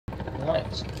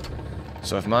mines.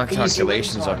 So if my Easy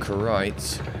calculations win are time.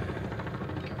 correct,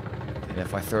 then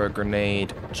if I throw a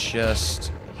grenade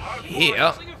just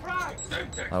here,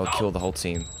 I will kill the whole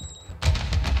team.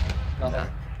 Nothing.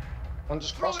 One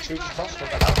just cross, two just cross.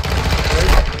 What the hell?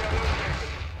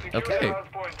 Okay,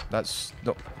 that's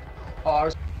not. Oh, I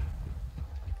was...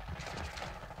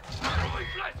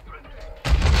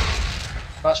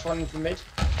 Flash running from mid.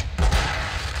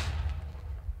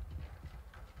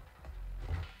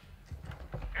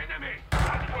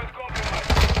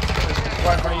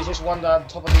 Right in front of you, just one down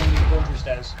top of the laundry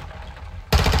stairs.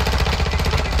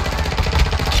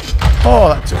 Oh,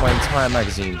 that took my entire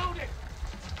magazine.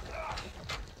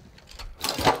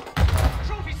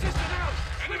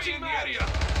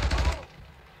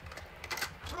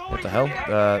 What the hell?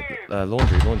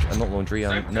 Laundry, not laundry,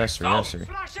 nursery. Yeah,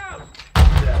 that's what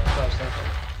I was thinking.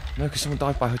 No, because someone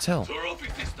died by hotel. Yeah,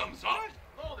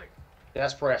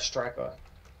 that's probably a striker.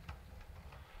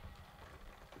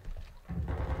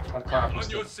 I'd climb up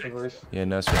the roof. Yeah,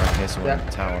 nursery, I hear someone in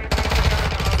the tower.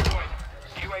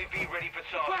 UAV ready for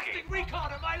tasking.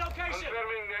 Recon at my location.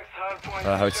 Confirming next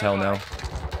hardpoint. Hotel now.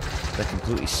 They're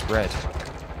completely spread.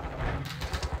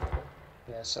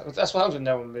 Yeah, so that's what happens when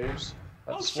no one moves.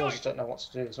 Like, the squads just don't know what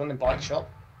to do. There's one in bike shop.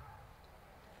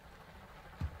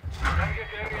 Target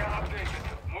area updated.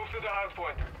 Move to the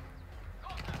hardpoint.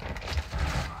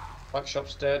 Bike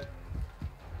shop's dead.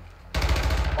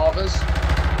 Harbours.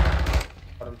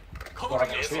 Got him. Well, I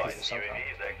can shoot him somehow.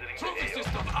 Trophy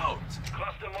system out.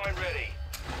 Cluster mine ready.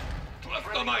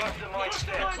 Cluster mine. Cluster mine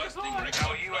set. Requesting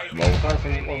recon. UAV. Going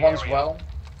from well, one's well.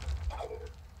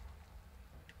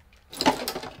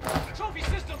 Trophy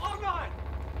system online.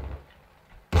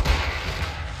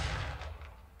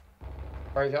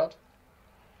 Graveyard.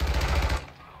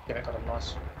 Yeah, got him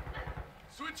nice.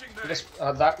 Switching This,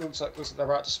 that looks like they're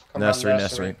about to come Nursery, down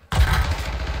nursery.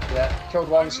 Yeah, killed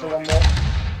one, still one more.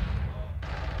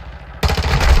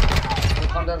 One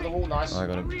climbed over the wall, nice. I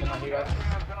got him. Get my hero.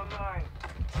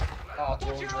 Ah,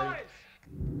 laundry.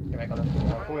 Yeah, mate, got him.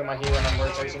 I'm calling my hero and I'm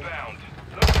rotating. Inbound.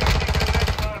 Locating the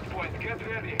next hardpoint. Get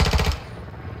ready.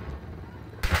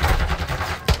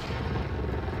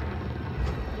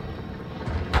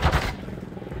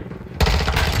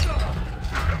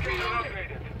 Location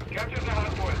upgraded. Capture the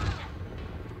hardpoint.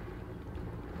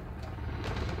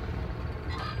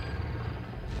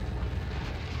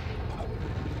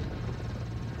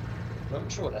 I'm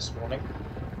sure they're spawning.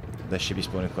 They should be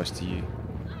spawning close to you.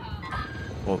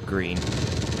 Or green.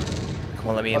 Come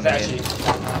on, let me Well, in they're there.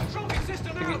 actually, Trophy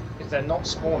system out. if they're not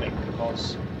spawning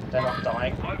because they're not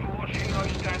dying. Overwatching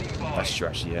those standing by. That's true,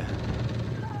 actually, yeah.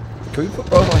 Can we put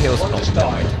both our heels One on? just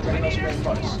died. Anyone else spawn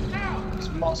close? It's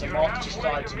Mark, so Mark just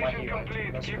died to my Mission hero.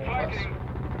 complete. That's Keep spawn close. fighting.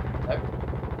 Nope.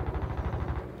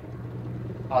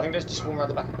 Oh, I think there's just spawn around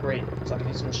the back of green, so I can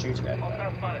hit some shooting over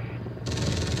there.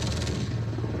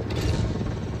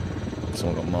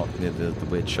 Someone got marked near the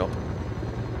weird shop.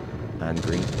 And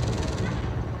green.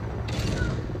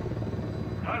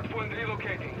 Hardpoint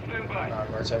relocating. Stand by. No,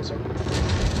 I'm rotating.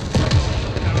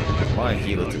 My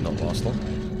healer did not last long.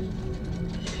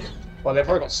 Well, they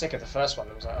probably got sick of the first one.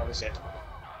 It was like, oh, this is it.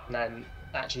 And then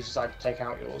actually decided to take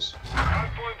out yours.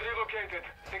 Hardpoint relocated.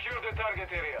 Secure the target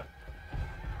area.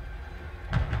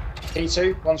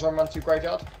 P2, one's run through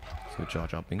graveyard. So Jar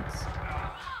Jar Binks.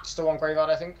 Still on graveyard,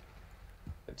 I think.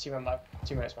 The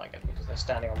teammates might get them because they're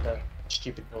standing on the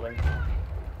stupid building.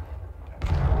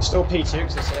 It's still P2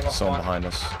 because they're sitting off Someone fire. behind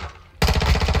us.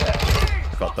 Yeah.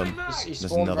 Got them. He's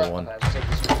There's spawned another right- one. okay,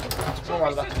 he's spawned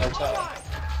around the back of the hotel.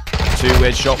 Two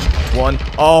weird shot. One.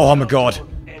 Oh my god.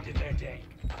 Ended their day.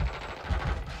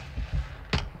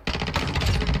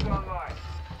 Online.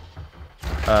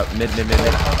 Mid.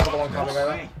 Another one coming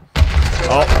over.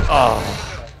 Oh.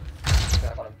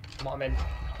 Yeah, I got him. I'm in.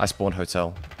 I spawned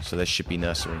hotel, so there should be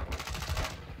nursery.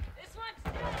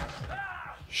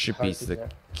 Should be the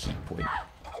key point.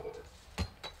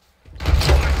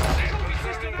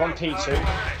 One P2. Do you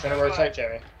want to rotate,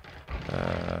 Jerry?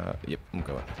 Yep, I'm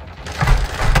going.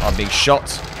 I'm being shot.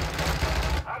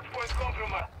 Hardpoint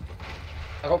compromised.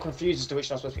 I got confused as to which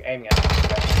one I'm supposed to be aiming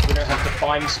at. We don't have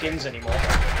defined skins anymore.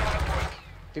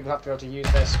 People have to be able to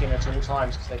use their skin at all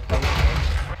times because they play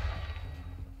for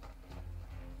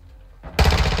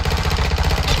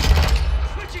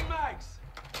Switching mags.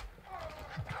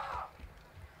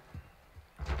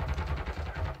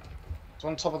 It's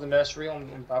on top of the nursery on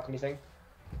the balcony thing.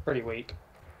 Pretty weak.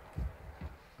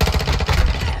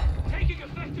 Taking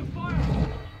effective fire.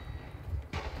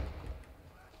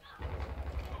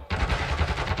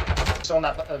 It's on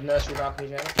that nursery balcony,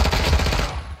 Jerry.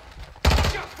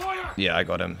 Shot fire. Yeah, I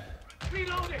got him.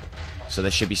 Reloading. So they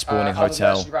should be spawning Other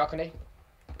hotel. merchant balcony.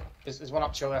 There's one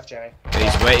up to your left, Jamie.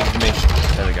 He's waiting for me.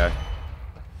 There we go.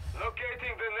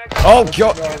 Locating the next. Oh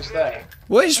Your god! is there.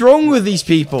 What is wrong with these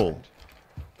people?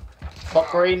 Top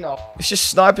green. Oh, It's just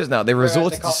snipers now. They Realised they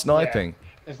resorted to can't- sniping.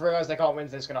 they've realised they can't win,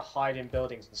 so they're just going to hide in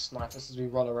buildings and snipe us as we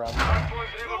roll around. Hardpoint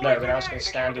No, relocated. they're now just going to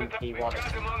stand in P1 and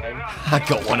Got them on the aim. run. I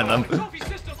got one of them. Trophy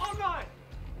system online.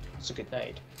 It's a good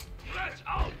nade. Let's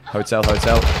out. Hotel,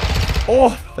 hotel.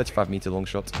 Oh, 35 meter long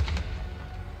shot.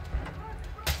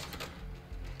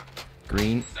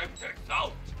 Green.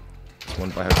 Out. It's one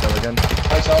by hotel again.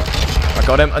 Hotel. I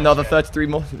got him. Another 33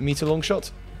 meter long shot.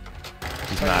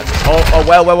 He's mad. Oh,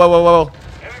 well.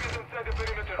 Enemies inside the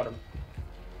perimeter. Got him.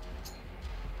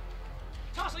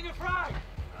 Tossing a frag.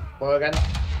 Well again.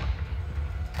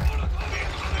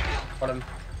 Got him.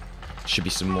 Should be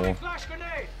some more. Flash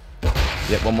grenade.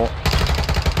 Yep, one more.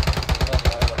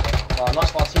 Nice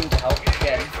for our team to help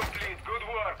again. Complete. Good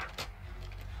work.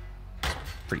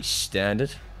 Pretty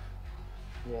standard.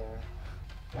 Yeah.